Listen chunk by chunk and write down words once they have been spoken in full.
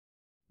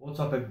What's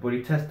up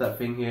everybody, Test That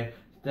Thing here.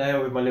 Today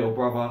I'm with my little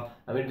brother.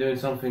 I've been doing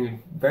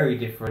something very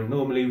different.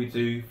 Normally we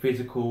do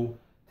physical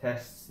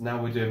tests,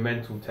 now we're doing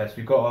mental tests.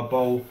 We've got our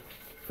bowl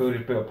filled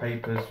with a bit of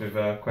papers with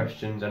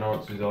questions and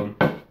answers on.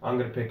 I'm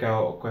going to pick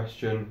out a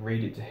question,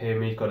 read it to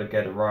him, he's got to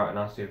get it right and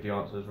I'll see if the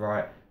answer is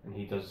right. And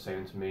he does the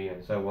same to me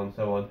and so on,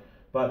 so on.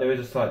 But there is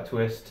a slight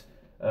twist.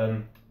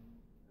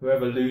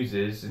 Whoever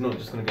loses is not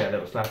just going to get a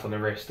little slap on the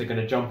wrist, they're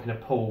going to jump in a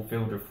pool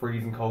filled with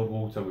freezing cold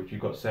water which you've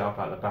got set up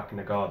out the back in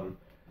the garden.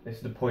 This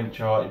is the point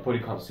chart, you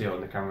probably can't see it on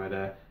the camera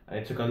there, and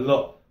it took a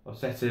lot of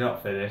setting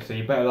up for this, so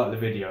you better like the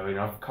video, and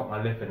I've cut my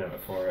lip in it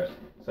for it.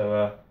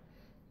 So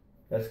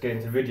let's get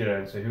into the video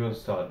then. So who wants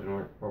to start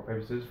doing rock,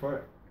 paper, scissors for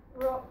it?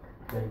 Rock,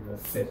 paper,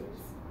 scissors.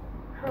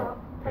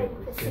 Rock,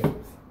 paper,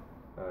 scissors.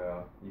 Oh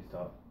yeah, you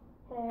start.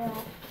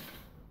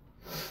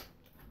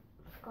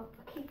 God,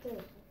 I keep doing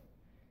it.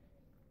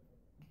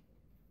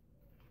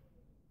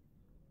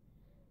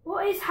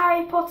 What is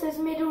Harry Potter's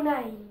middle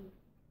name?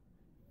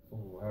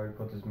 Oh, Harry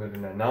Potter's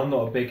middle name. Now I'm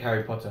not a big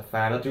Harry Potter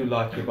fan. I do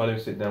like it, but I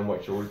don't sit down and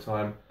watch it all the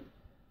time.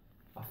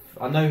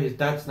 I know his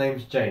dad's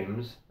name's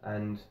James,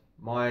 and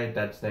my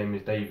dad's name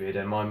is David,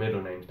 and my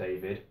middle name's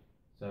David.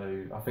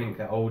 So I think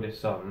the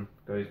oldest son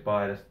goes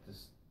by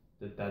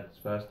the dad's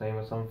first name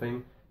or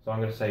something. So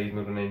I'm going to say his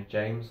middle name's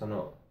James. I'm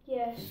not.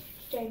 Yes,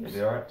 James. Is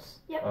he alright?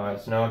 Yep.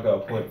 Alright, so now I've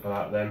got a point for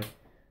that then.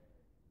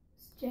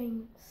 It's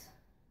James.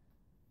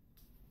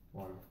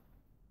 1.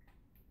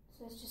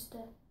 So it's just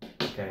a.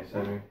 Okay, so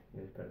yeah,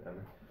 put it down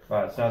there.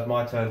 Right, so it's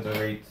my turn to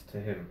read to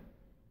him.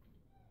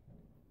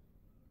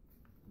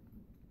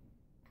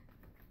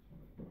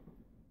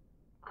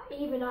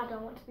 Even I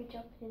don't want to be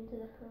jumping into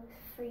the pool.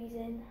 It's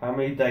freezing. How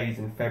many days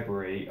in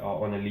February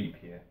are on a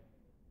leap year?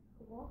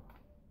 What?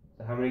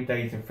 So how many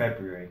days in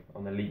February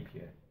on a leap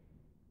year?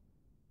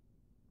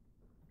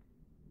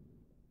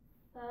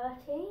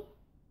 30.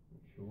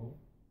 Sure.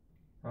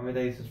 How many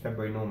days does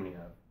February normally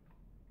have?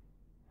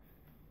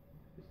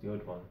 It's the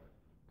odd one.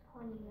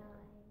 29.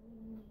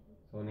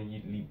 So on a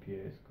leap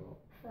year it's got...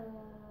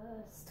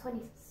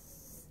 28.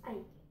 Is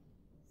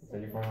that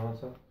your final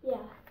answer? Yeah, I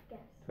guess.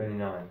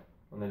 29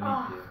 on a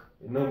leap year.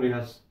 It normally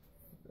has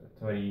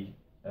 28,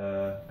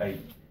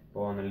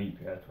 but on a leap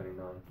year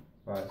 29.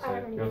 Right, so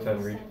really your turn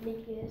to read.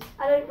 Leap years.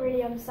 I don't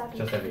really understand.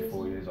 Just every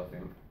 4 years, I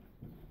think.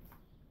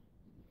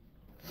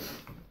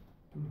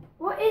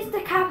 What is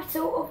the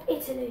capital of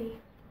Italy?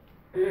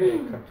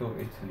 Capital of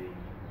Italy.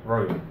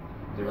 Rome.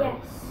 Is it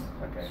Rome? Yes.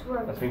 Okay. It's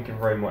Rome. I was thinking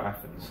Rome or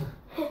Athens.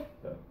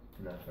 But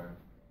no, sorry.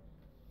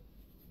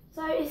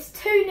 So it's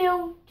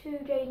 2-0 to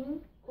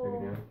Jaden.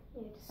 2-0. Yeah,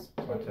 just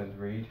My turn to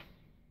read.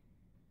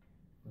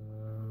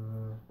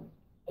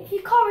 if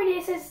you can't read it,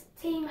 it says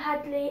Team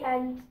Hadley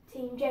and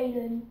Team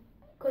Jalen.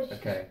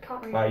 Okay.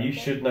 Can't read Right, you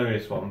should know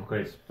this one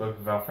because it's both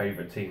of our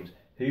favourite teams.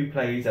 Who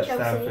plays at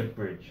Chelsea. Stamford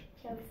Bridge?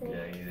 Chelsea.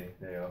 Yeah, easy.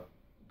 There you are.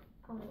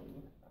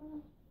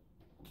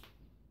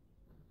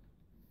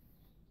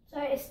 So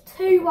it's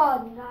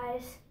 2-1,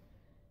 guys.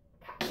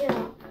 Catching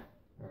up.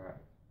 Alright,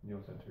 your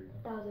turn to read.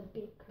 That was a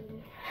big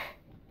clue.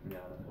 Yeah, I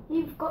know.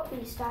 You've got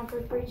the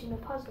Stamford Bridge in a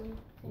puzzle.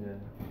 Yeah.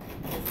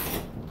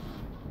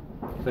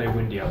 It's very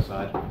windy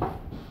outside.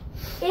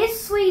 Is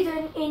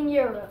Sweden in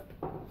Europe?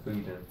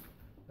 Sweden.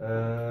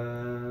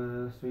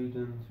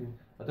 Sweden.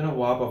 I don't know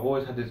why, but I've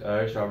always had this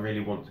urge that I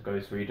really want to go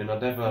to Sweden.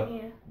 I've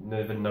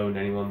never known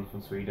anyone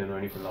from Sweden or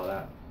anything like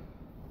that.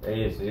 It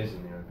is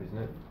in Europe, isn't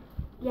it?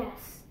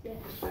 Yes,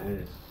 yes. Yes, it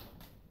is.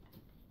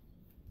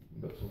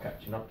 You've got some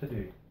catching up to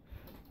do.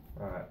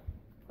 Alright.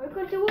 We're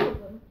going to do all of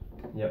them?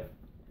 Yep.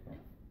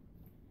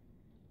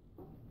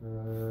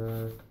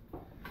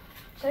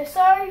 So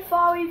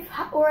far we've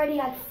already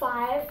had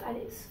 5 and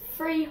it's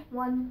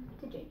 3-1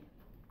 to Jake.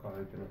 Can't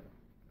open it.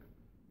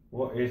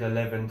 What is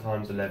 11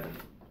 times 11?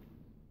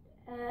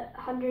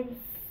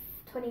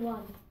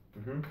 121.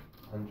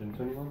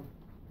 121.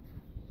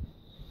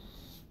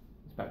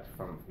 It's back to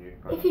front for you.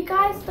 Right. If you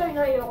guys don't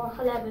know your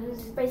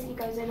 11s, it basically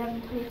goes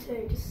 11,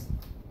 22. It's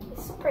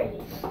pretty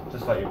easy.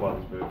 Just like your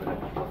ones, but with an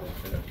extra one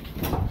into it.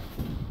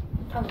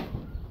 Okay.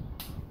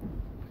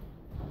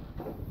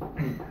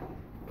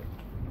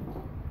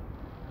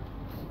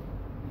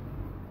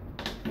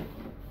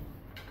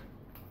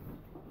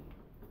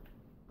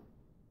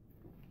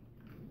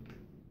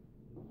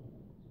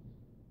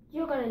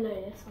 You're going to know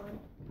this one.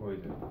 What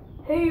is it?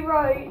 Who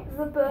wrote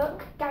the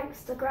book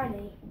Gangster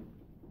Granny?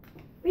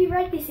 We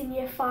read this in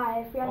year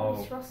 5. We had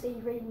Miss Rossi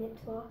reading it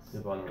to us.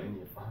 Yeah, but I'm not in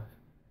year 5.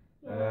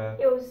 Yeah,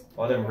 it was.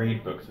 I don't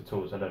read books at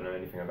all, so I don't know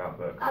anything about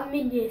books. I'm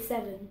in year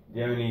 7.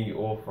 The only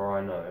author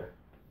I know,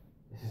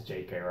 this is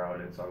J.K.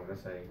 Rowling, so I'm going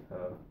to say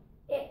her.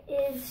 It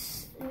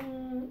is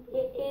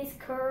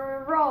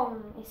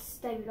wrong. It's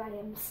David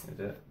Williams. Is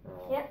it?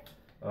 Oh. Yep.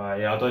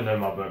 Yeah, I don't know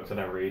my books, I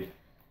don't read.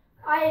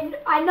 I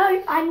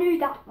knew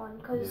that one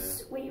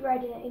because we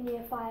read it in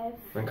year 5. I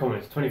mean, come on,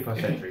 it's 21st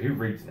century, who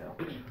reads now?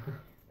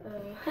 I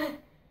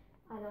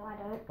know I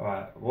don't.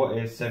 Alright, what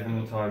is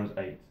 7 times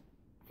 8?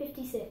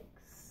 56.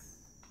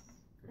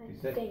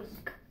 56? I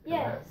think.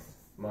 Yes.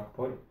 Mark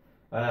point.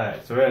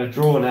 Alright, so we're at a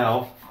draw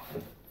now.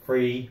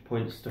 3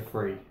 points to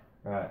 3.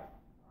 Right.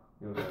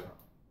 You'll do it.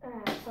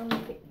 Alright, so I'm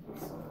gonna pick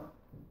this one up.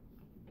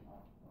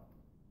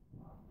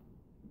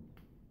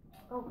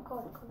 Oh god,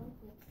 I can't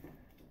open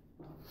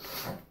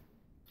it.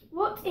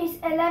 What is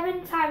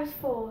 11 times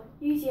 4?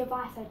 Use your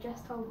advice, I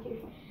just told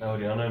you. Oh, I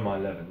know my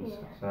 11s, Yeah.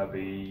 so that'd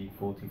be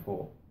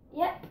 44.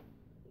 Yep,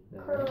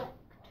 Yeah. correct.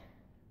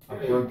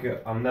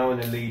 I'm now in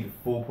the lead of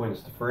 4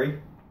 points to 3.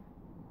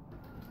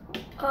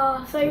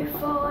 So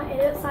far it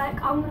looks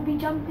like I'm going to be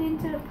jumping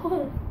into the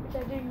pool, which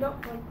I do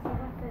not want to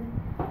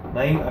happen.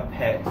 Name a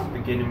pet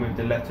beginning with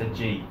the letter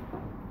G.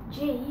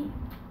 G,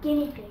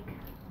 guinea pig.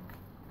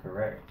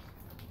 Correct.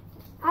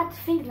 I had to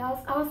think, I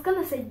was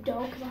going to say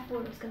dog because I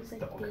thought it was going to say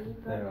Dog. D.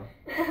 There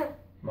But you are.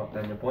 Mark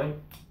down your point.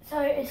 so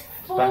it's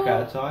 4. Back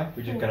out of tie.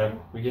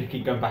 We're just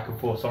keep going back and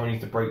forth. Someone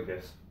needs to break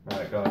this.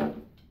 Alright, go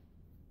ahead.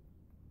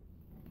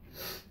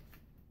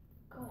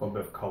 Got a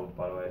bit of cold,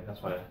 by the way.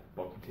 That's why the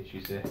bottle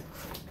tissue's here.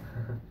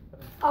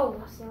 Oh,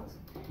 that's nice.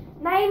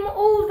 Name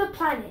all the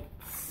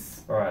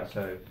planets. Alright,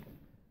 so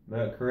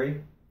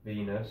Mercury,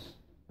 Venus,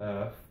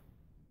 Earth,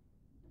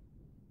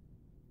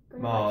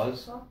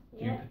 Mars,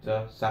 Yeah.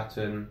 Jupiter,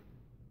 Saturn,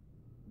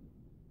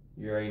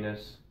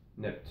 Uranus,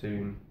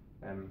 Neptune,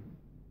 and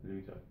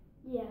Pluto.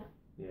 Yeah.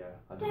 Yeah,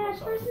 I did my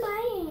That's for science.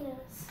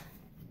 Linus.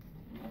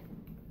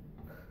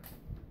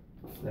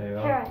 There you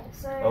are. Alright,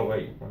 so Oh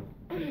wait,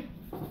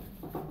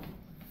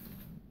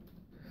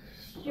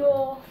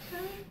 your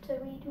turn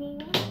to read me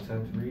now. one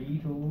turn to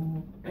read.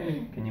 Or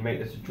can you make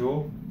this a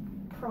draw?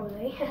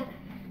 Probably.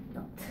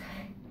 Not.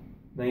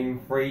 Name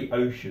 3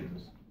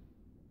 oceans.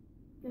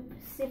 The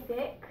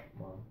Pacific.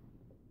 One,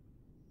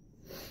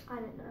 I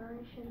don't know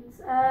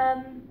oceans.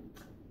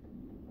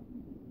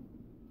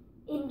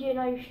 Indian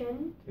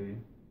Ocean. 2.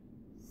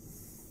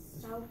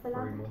 South Three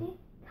more. Atlantic.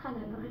 I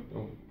don't know.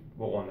 Oh,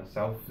 what one?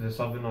 The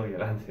southern or the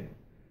Atlantic?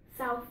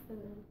 South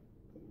Atlantic.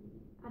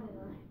 I don't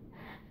know.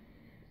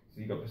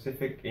 So you got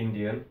Pacific,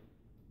 Indian.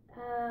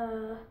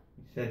 You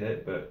said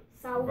it, but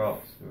South.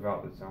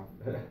 without the south.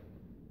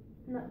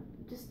 No,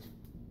 just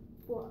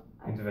what?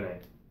 Into an A.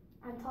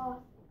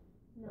 Antarctica.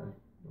 No.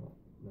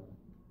 No.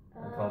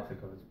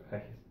 Antarctica was a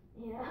place.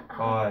 Yeah.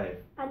 5.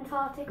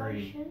 Antarctic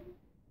 3. Ocean.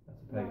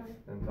 That's a place.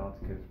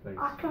 Antarctica's a place.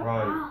 I can't.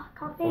 Right. I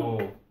can't think.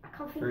 4, I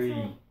can't think. 3,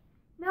 today.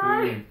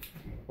 No. 2,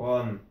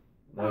 1.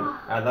 No.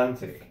 Ah.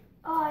 Atlantic.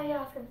 Oh yeah, I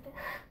was gonna say.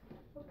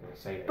 I'm gonna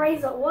say that.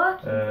 Brain's not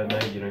working. No,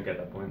 today. you don't get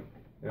that point.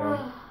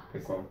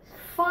 Pick one.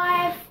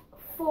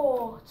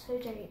 5-4 to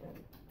Jaden.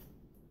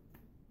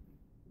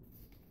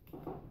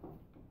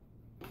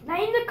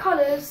 Name the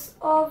colours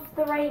of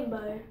the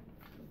rainbow.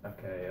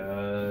 Okay,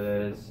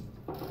 there's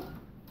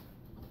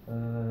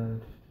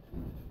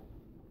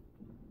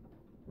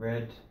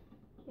red,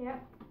 Yep.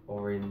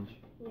 orange,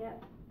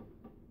 Yep.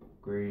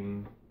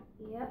 green,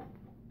 Yep.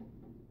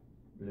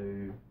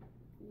 blue,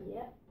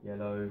 Yep.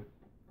 yellow,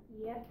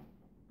 Yep.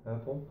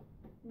 purple.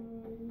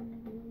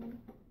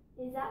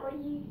 Is that what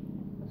you?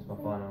 That's my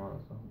final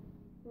answer.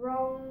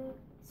 Wrong.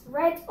 It's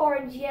red,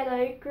 orange,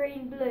 yellow,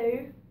 green,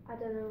 blue. I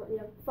don't know what the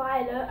other.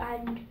 Violet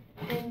and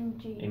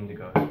NG.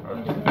 Indigo.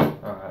 Indigo.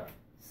 Alright.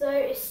 So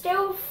it's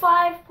still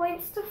 5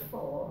 points to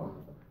 4.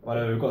 By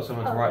the way, we've got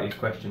someone to write these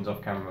questions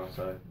off camera,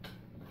 so.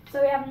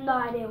 So we have no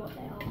idea what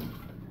they are.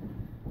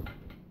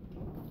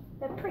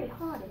 They're pretty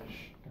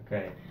hardish.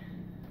 Okay.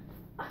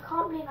 I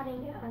can't believe I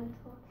didn't get Anton.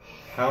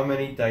 How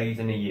many days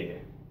in a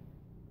year?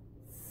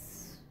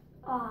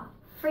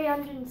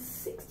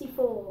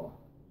 364.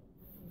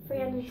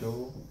 300.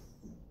 Sure.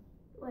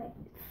 Wait.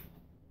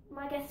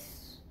 My guess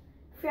is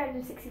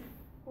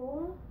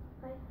 364,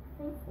 I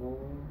think. Yeah.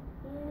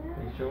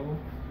 Are you sure?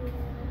 Yeah.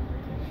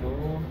 Are you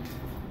sure?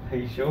 Are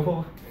you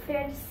sure?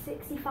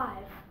 365.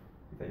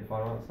 Is that your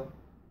final answer?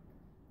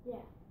 Yeah.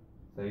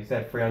 So you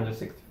said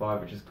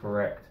 365, which is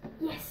correct.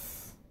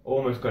 Yes.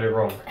 Almost got it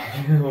wrong.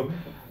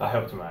 I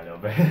helped him out a little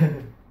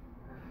bit.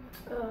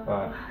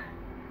 Right.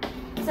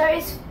 So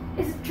it's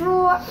a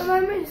draw at the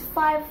moment. It's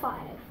 5-5.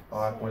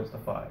 5 points to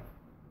 5.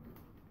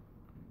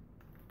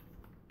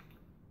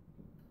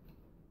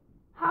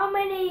 How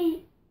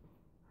many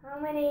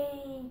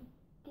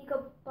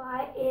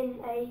gigabyte in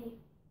a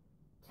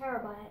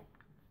terabyte?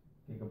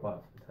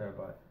 Gigabytes per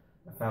terabyte.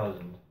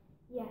 1,000.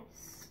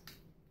 Yes.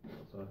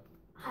 So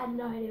I had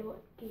no idea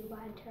what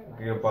gigabyte and terabyte.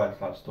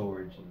 gigabytes like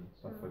storage and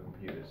stuff for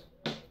computers.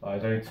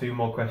 There's only 2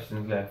 more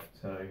questions left,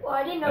 so Well,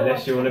 I didn't know. unless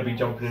what you want to be terabyte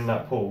jumping in was.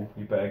 that pool,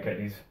 you better get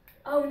these.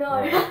 Oh no.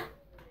 Right.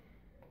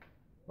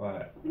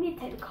 Right. We need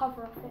to take the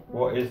cover off it.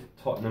 What is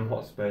Tottenham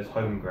Hotspur's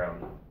home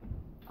ground?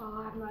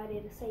 Oh, I have no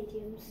idea the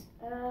stadiums.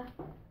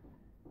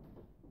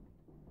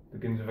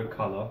 Begins with a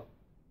colour.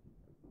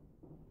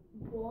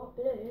 What?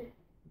 Blue?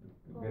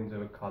 Begins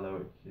with a colour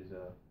which is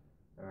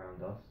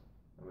around us,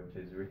 and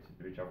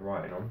which I'm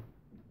writing on.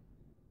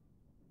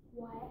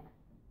 White.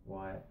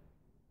 White.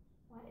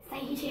 White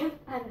stadium?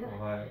 I don't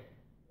know.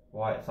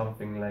 White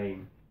something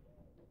lane.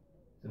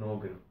 It's an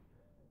organ.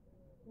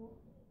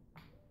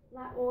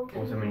 Like organ.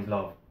 Also means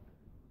love.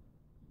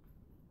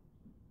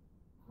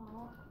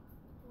 Heart.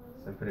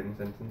 So put it in a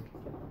sentence.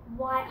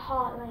 White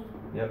Hart Lane.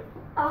 Yep.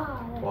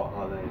 Ah, there. White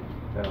Hart Lane.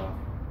 There are.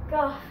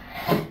 God.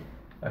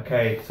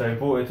 Okay, so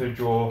brought it to a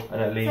draw,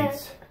 and it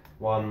leaves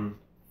one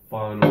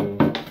final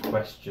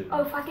question.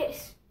 Oh, if I get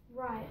this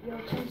right, you're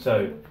changing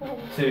So, the pool.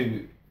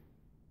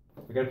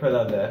 we're going to put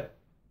that there.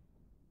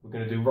 We're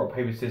going to do rock,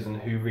 paper, scissors,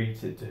 and who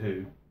reads it to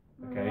who.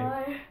 Okay?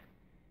 No.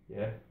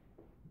 Yeah.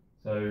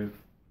 So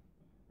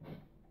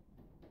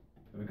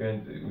we're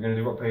going to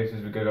do rock, paper,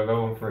 scissors. We're going to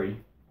go on 3,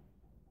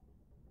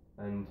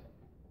 and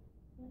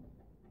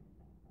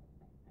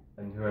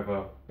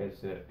whoever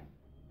gets it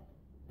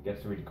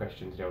gets to read the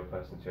question to the other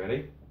person. So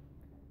ready?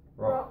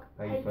 Rock,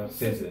 paper,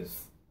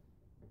 scissors.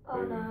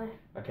 Oh no.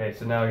 Okay,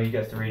 so now he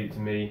gets to read it to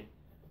me,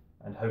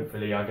 and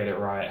hopefully I get it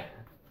right.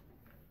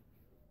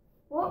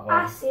 What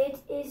acid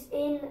is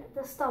in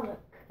the stomach?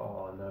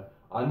 Oh no.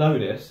 I know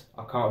this.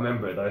 I can't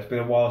remember it though. It's been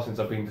a while since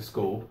I've been to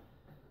school.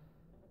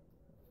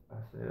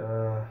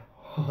 Oh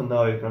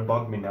no, it's gonna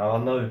bug me now. I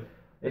know.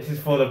 This is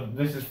for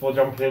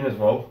jumping in as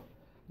well.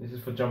 This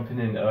is for jumping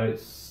in. Oh,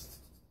 it's.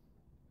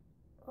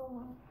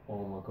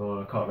 Oh my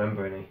god, I can't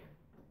remember any.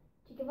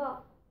 Do you give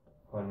up?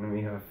 Hold on, let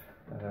me have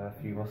a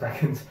few more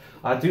seconds.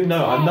 I do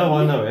know. I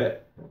know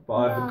it, but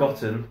I've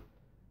forgotten.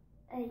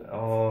 8.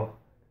 Oh.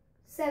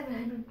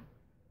 7.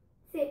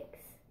 6.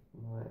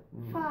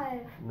 5.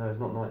 No, it's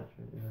not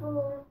nitrogen. Yeah.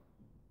 4.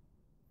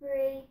 3.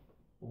 Oh,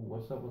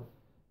 what's that one?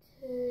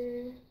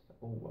 2.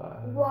 Oh,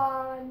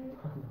 1.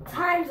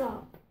 Time's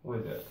up. What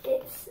is it?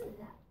 It's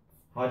that.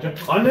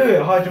 I knew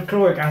it.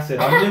 Hydrochloric acid.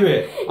 I knew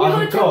it.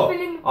 I forgot. jumping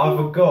in the I pool.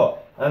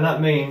 forgot, and that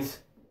means.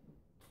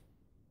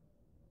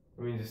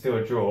 It means it's still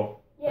a draw.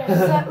 Yeah,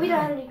 so we don't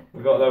have any.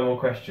 We've got no more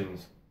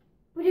questions.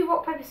 We do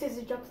rock, paper,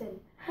 scissors, jumps in.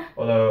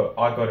 Although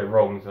I got it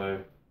wrong, so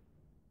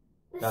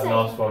The that same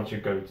last one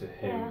should go to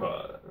him. Yeah.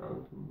 But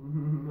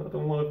I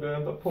don't want to go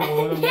in the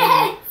pool.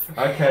 Yes!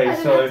 Okay, And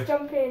then so let's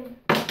jump in.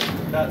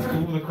 that's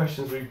all the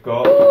questions we've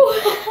got.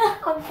 Ooh,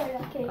 I'm so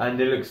lucky. And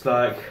it looks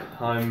like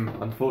I'm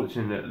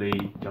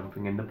unfortunately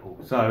jumping in the pool.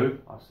 So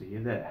I'll see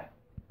you there.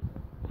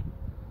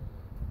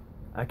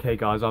 Okay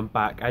guys, I'm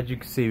back. As you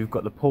can see, we've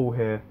got the pool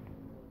here.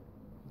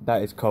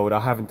 That is cold. I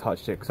haven't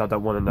touched it because I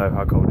don't want to know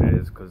how cold it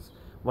is, because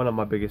one of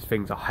my biggest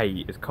things I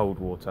hate is cold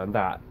water, and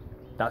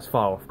that's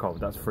far off cold.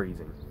 That's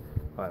freezing.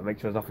 Alright, make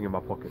sure there's nothing in my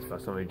pockets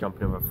first. I'm not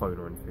jumping in my phone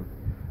or anything.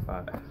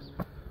 Alright.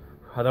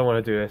 I don't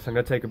want to do this. I'm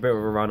going to take a bit of a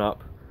run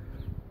up.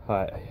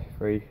 Alright,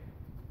 3,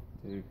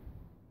 2,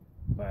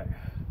 right.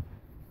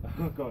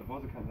 Oh god,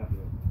 why's the camera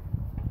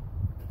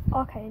that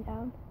low? Okay,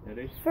 down.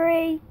 Ready?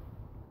 3,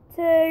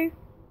 2,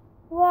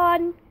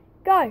 1,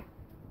 go.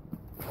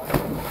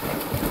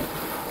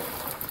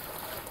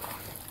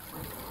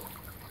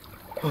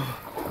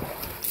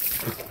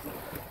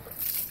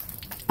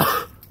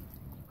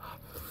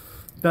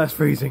 That's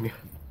freezing.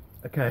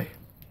 Okay.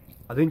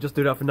 I didn't just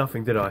do that for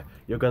nothing, did I?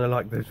 You're gonna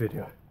like this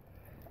video.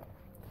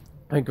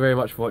 Thank you very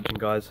much for watching,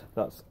 guys.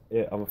 That's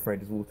it. I'm afraid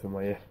there's water in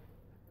my ear.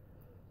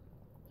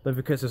 Don't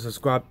forget to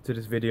subscribe to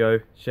this video,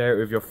 share it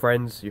with your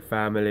friends, your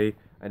family,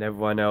 and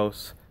everyone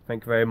else.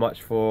 Thank you very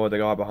much for the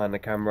guy behind the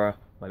camera,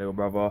 my little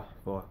brother,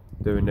 for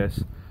doing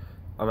this.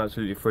 I'm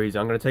absolutely freezing.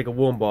 I'm going to take a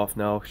warm bath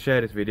now. Share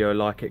this video,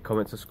 like it,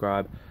 comment,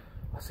 subscribe.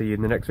 I'll see you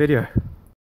in the next video.